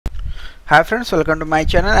Hi friends, welcome to my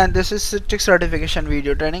channel, and this is Citrix certification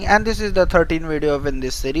video training, and this is the 13th video in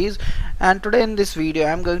this series. And today in this video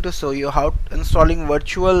I'm going to show you how installing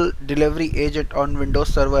virtual delivery agent on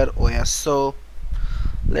Windows Server OS. So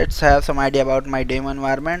let's have some idea about my demo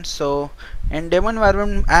environment. So in demo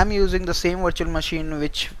environment I'm using the same virtual machine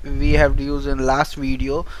which we have used in last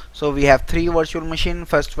video. So we have three virtual machine.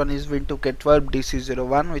 First one is Win2K12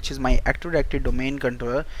 DC01, which is my Active Directory domain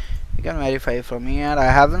controller. You can verify from here. I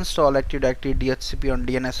have installed Active Directory DHCP on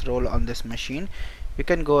DNS role on this machine. You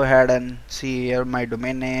can go ahead and see here my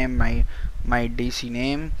domain name, my DC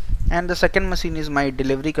name. And the second machine is my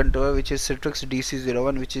delivery controller, which is Citrix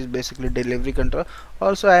DC01, which is basically delivery controller.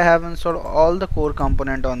 Also I have installed all the core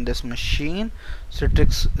component on this machine.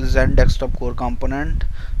 Citrix Xen Desktop core component,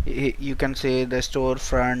 you can say the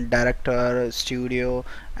storefront, director, studio,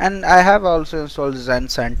 and I have also installed Xen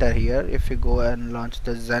Center here. If you go and launch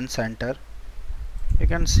the Xen Center, you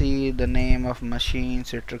can see the name of machine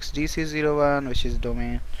Citrix DC01, which is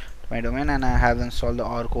my domain, and I have installed the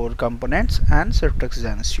all core components and Citrix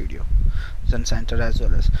Xen Studio, Xen Center as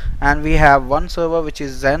well as. And we have one server which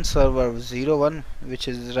is Xen Server 01, which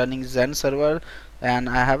is running Xen Server, and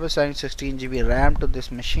I have assigned 16 GB RAM to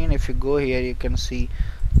this machine. If you go here, you can see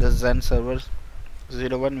the Xen Server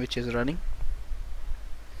 01 which is running,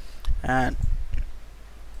 and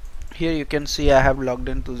here you can see I have logged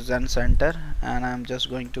into Xen Center, and I'm just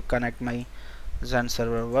going to connect my Xen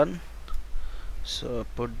Server 1. So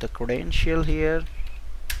put the credential here.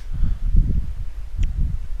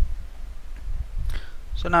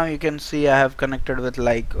 So now you can see I have connected with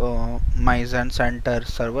my Xen Center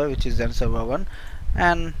server, which is Xen Server 1,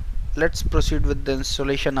 and let's proceed with the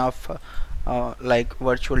installation of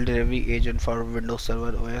virtual delivery agent for Windows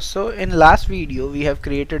Server OS. So in last video we have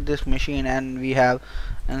created this machine and we have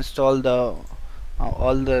installed the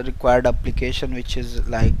all the required application which is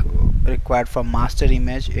required for master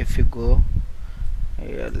image. If you go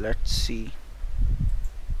here, let's see.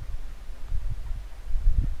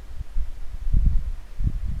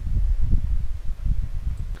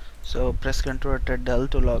 So press Ctrl Del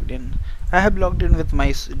to log in. I have logged in with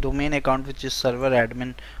my domain account, which is server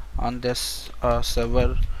admin on this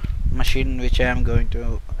server machine, which I am going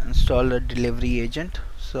to install a delivery agent.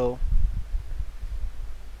 So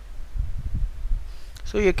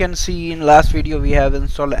you can see in last video we have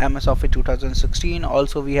installed MS Office 2016.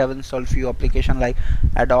 Also we have installed few applications like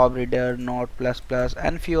Adobe Reader, Note++,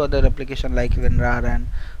 and few other applications like WinRAR and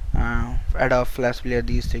Adobe Flash Player,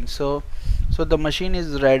 these things. So the machine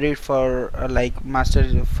is ready for master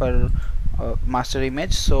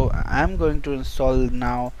image. So I'm going to install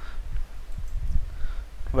now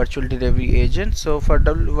virtual delivery agent. So for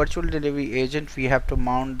the virtual delivery agent we have to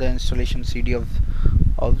mount the installation CD of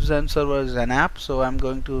Xen Server Xen App. So I'm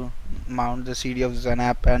going to mount the CD of Xen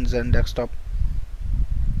App and Xen Desktop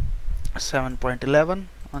 7.11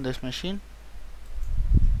 on this machine.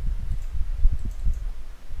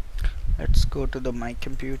 Let's go to my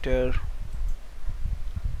computer.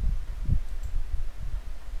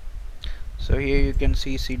 So here you can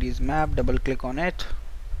see CD's map. Double click on it,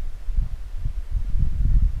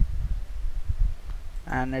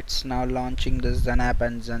 and it's now launching the Xen App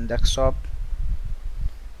and Xen Desktop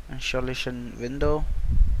installation window.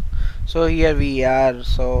 So here we are.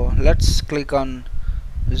 So let's click on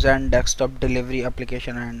Xen Desktop delivery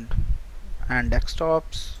application and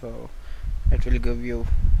desktops. So it will give you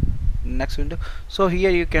next window. So here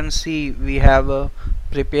you can see we have a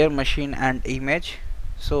prepare machine and image.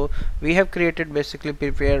 So we have created basically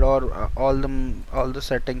prepared or all the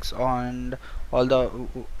settings on all the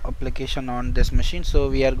application on this machine. So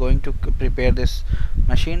we are going to prepare this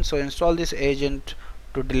machine. So install this agent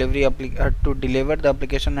to deliver the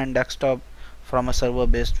application and desktop from a server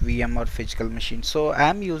based VM or physical machine. So I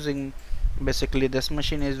am using basically this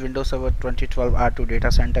machine is Windows Server 2012 R2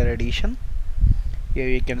 Data Center Edition. Here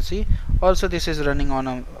you can see also this is running on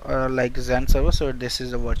a Xen server, so this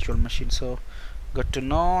is a virtual machine. So good to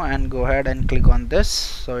know, and go ahead and click on this.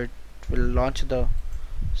 So it will launch the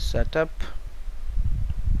setup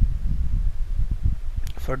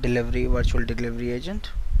for virtual delivery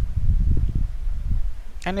agent.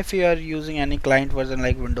 And if you are using any client version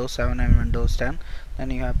like Windows 7 and Windows 10,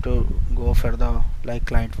 then you have to go for the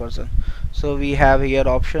client version. So we have here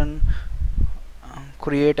option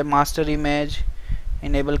create a master image,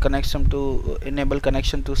 enable connection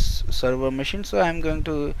to server machine. So I'm going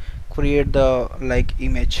to create the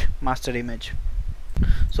master image.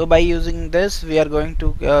 So by using this we are going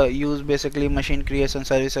to use basically machine creation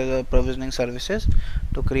services or provisioning services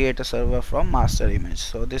to create a server from master image.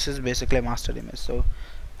 So this is basically a master image. So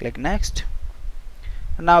click next,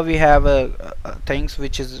 Now we have things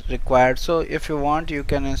which is required. So if you want, you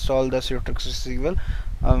can install the Citrix receiver.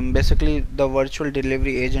 Basically the virtual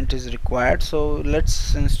delivery agent is required, so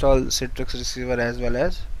let's install Citrix receiver as well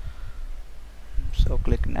as. So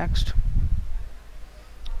click next,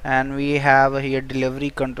 and we have here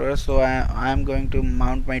delivery controller. So I am going to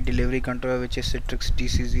mount my delivery controller, which is Citrix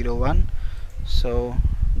DC01. So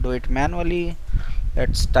do it manually.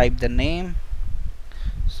 Let's type the name.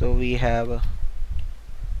 So we have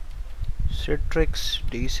Citrix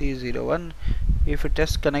DC01. If it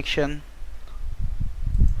test connection,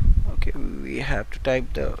 okay, we have to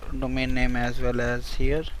type the domain name as well as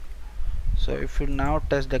here. So if you now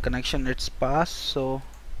test the connection, it's passed, so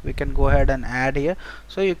we can go ahead and add here.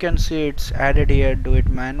 So you can see it's added here. Do it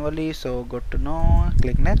manually. So good to know.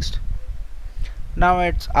 Click next. Now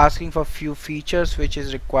it's asking for few features which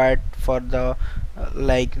is required for the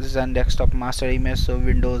like Xen Desktop master image. So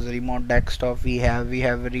Windows remote desktop, we have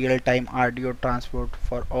real-time audio transport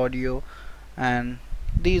for audio, and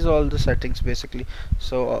these all the settings basically.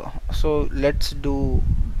 So let's do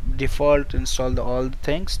default install all the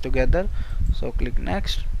things together. So click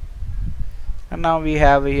next, and now we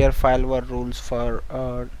have here firewall rules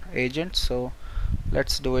for agents. So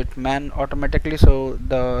let's do it automatically. So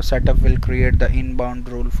the setup will create the inbound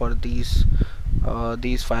rule for these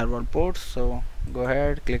firewall ports. So go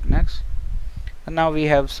ahead, click next, and now we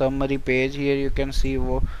have summary page. Here you can see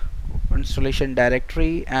installation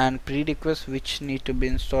directory and prerequisites which need to be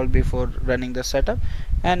installed before running the setup,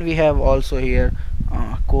 and we have also here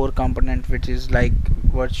core component which is like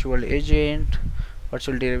virtual agent,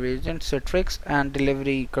 virtual delivery agent, Citrix, and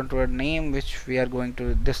delivery controller name which we are going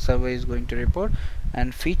to, this server is going to report,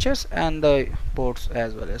 and features and the ports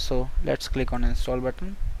as well as. So let's click on install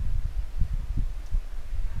button.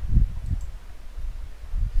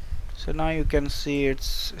 So now you can see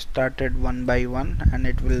it's started one by one, and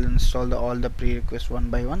it will install all the prerequisites one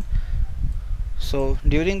by one. So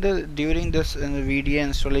during this VDA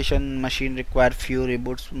installation, machine require few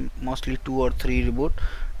reboots, mostly 2 or 3 reboot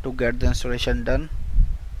to get the installation done.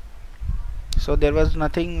 So there was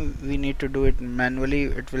nothing we need to do it manually.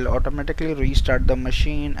 It will automatically restart the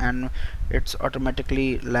machine, and it's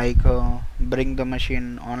automatically like bring the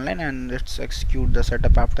machine online, and it's execute the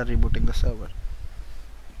setup after rebooting the server.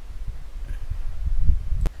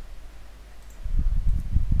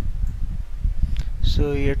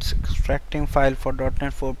 So it's extracting file for .NET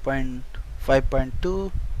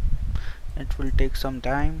 4.5.2. It will take some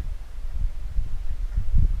time.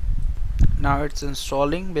 Now it's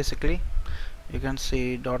installing. Basically you can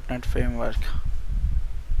see .NET framework.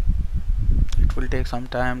 It will take some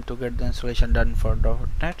time to get the installation done for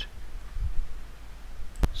 .NET.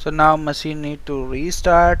 So now machine need to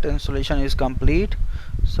restart. Installation is complete.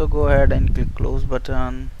 So go ahead and click close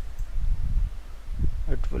button.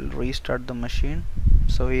 It will restart the machine.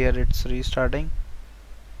 So here it's restarting.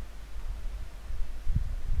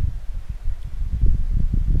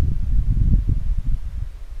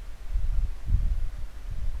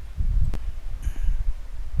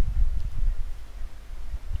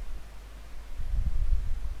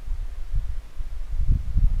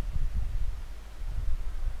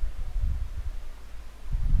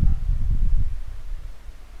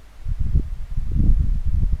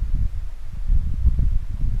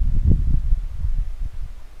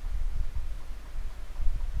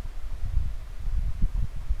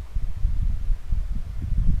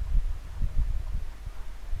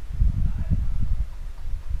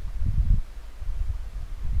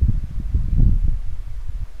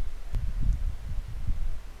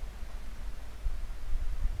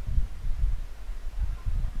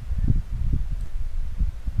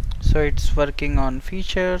 So it's working on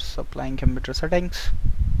features, applying computer settings.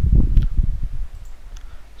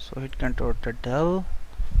 So hit Ctrl to del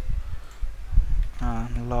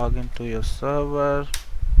and log into your server.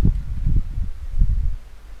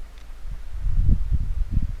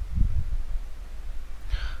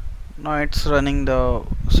 Now it's running the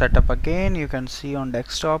setup again. You can see on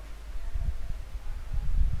desktop.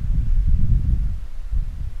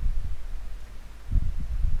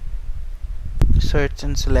 So it's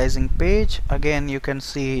initializing page. Again you can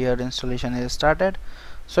see here installation is started.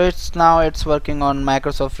 So it's working on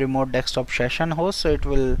Microsoft Remote Desktop Session Host. So it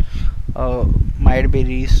will might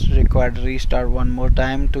be required to restart one more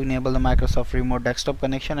time to enable the Microsoft Remote Desktop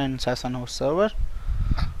connection and Session Host server.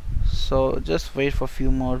 So just wait for a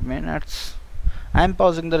few more minutes. I'm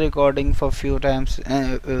pausing the recording for a few times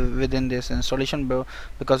within this installation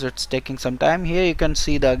because it's taking some time. Here you can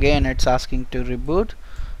see again it's asking to reboot.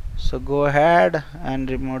 So go ahead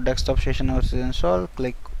and remote desktop session host is installed.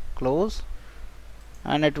 Click close,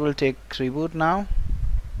 and it will take reboot now.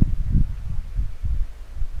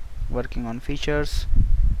 working on features.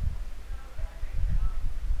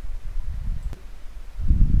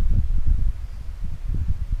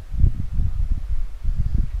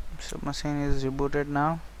 So machine is rebooted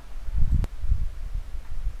now.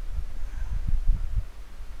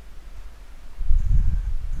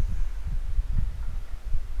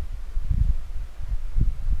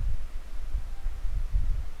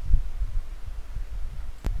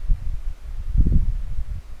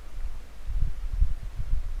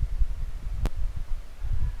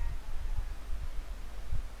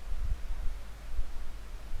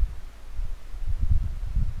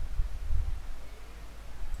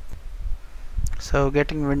 So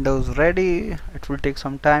getting Windows ready, it will take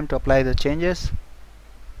some time to apply the changes.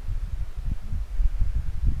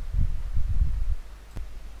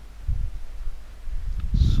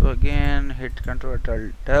 So again hit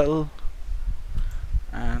Ctrl+Alt+Del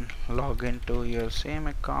and log into your same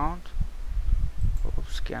account.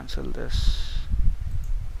 Oops, cancel this.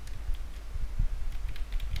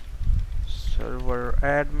 Server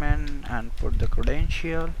admin and put the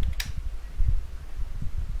credential.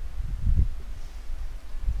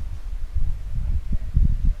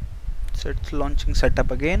 So it's launching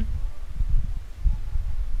setup again.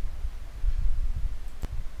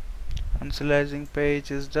 Initializing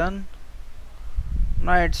page is done.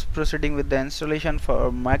 Now it's proceeding with the installation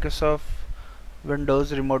for Microsoft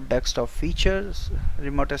Windows remote desktop features,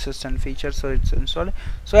 remote assistant features. So it's installing.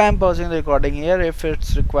 So I am pausing the recording here. If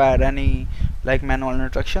it's required any like manual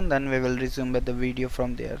instruction, then we will resume with the video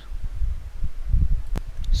from there.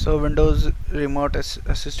 So Windows remote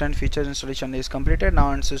assistant feature installation is completed.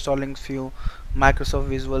 Now it's installing few Microsoft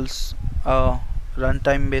Visuals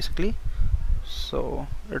runtime basically. So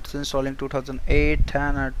it's installing 2008,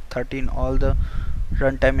 10 and 13 all the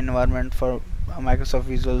runtime environment for Microsoft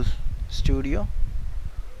Visual Studio.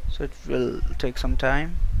 So it will take some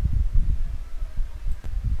time.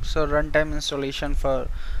 So runtime installation for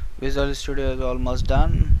Visual Studio is almost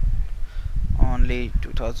done. Only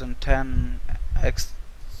 2010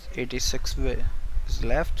 x86 is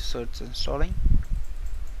left, so it's installing.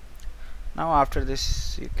 Now after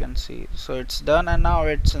this you can see, so it's done, and now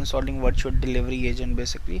it's installing virtual delivery agent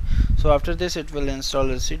basically. So after this it will install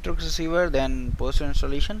a Citrix receiver, then post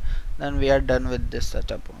installation, then we are done with this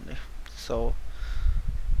setup only. So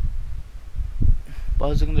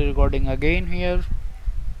pausing the recording again here.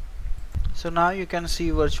 So now you can see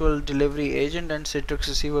virtual delivery agent and Citrix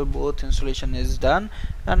receiver, both installation is done,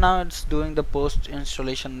 and now it's doing the post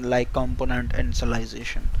installation like component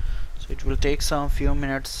initialization. So it will take some few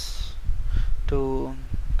minutes to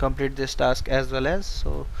complete this task as well as,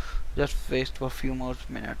 so just wait for a few more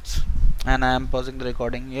minutes, and I am pausing the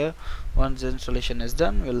recording here. Once the installation is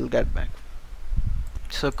done, we'll get back.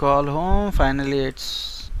 So call home, finally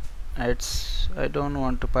it's I don't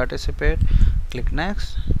want to participate, click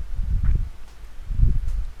next.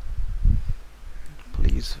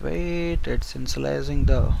 Please wait, it's initializing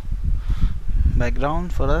the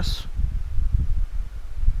background for us.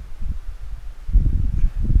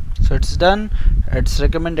 So it's done. It's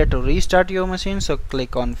recommended to restart your machine, so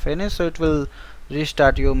click on finish, so it will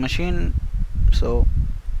restart your machine. So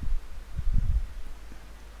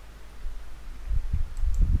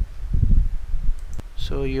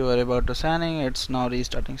you are about to signing, it's now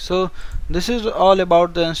restarting. So this is all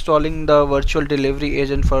about the installing the virtual delivery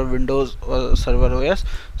agent for Windows Server OS.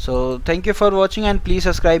 So thank you for watching, and please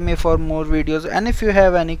subscribe me for more videos, and if you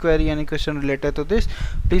have any query, any question related to this,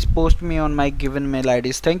 please post me on my given mail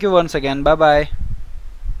IDs. Thank you once again. Bye bye.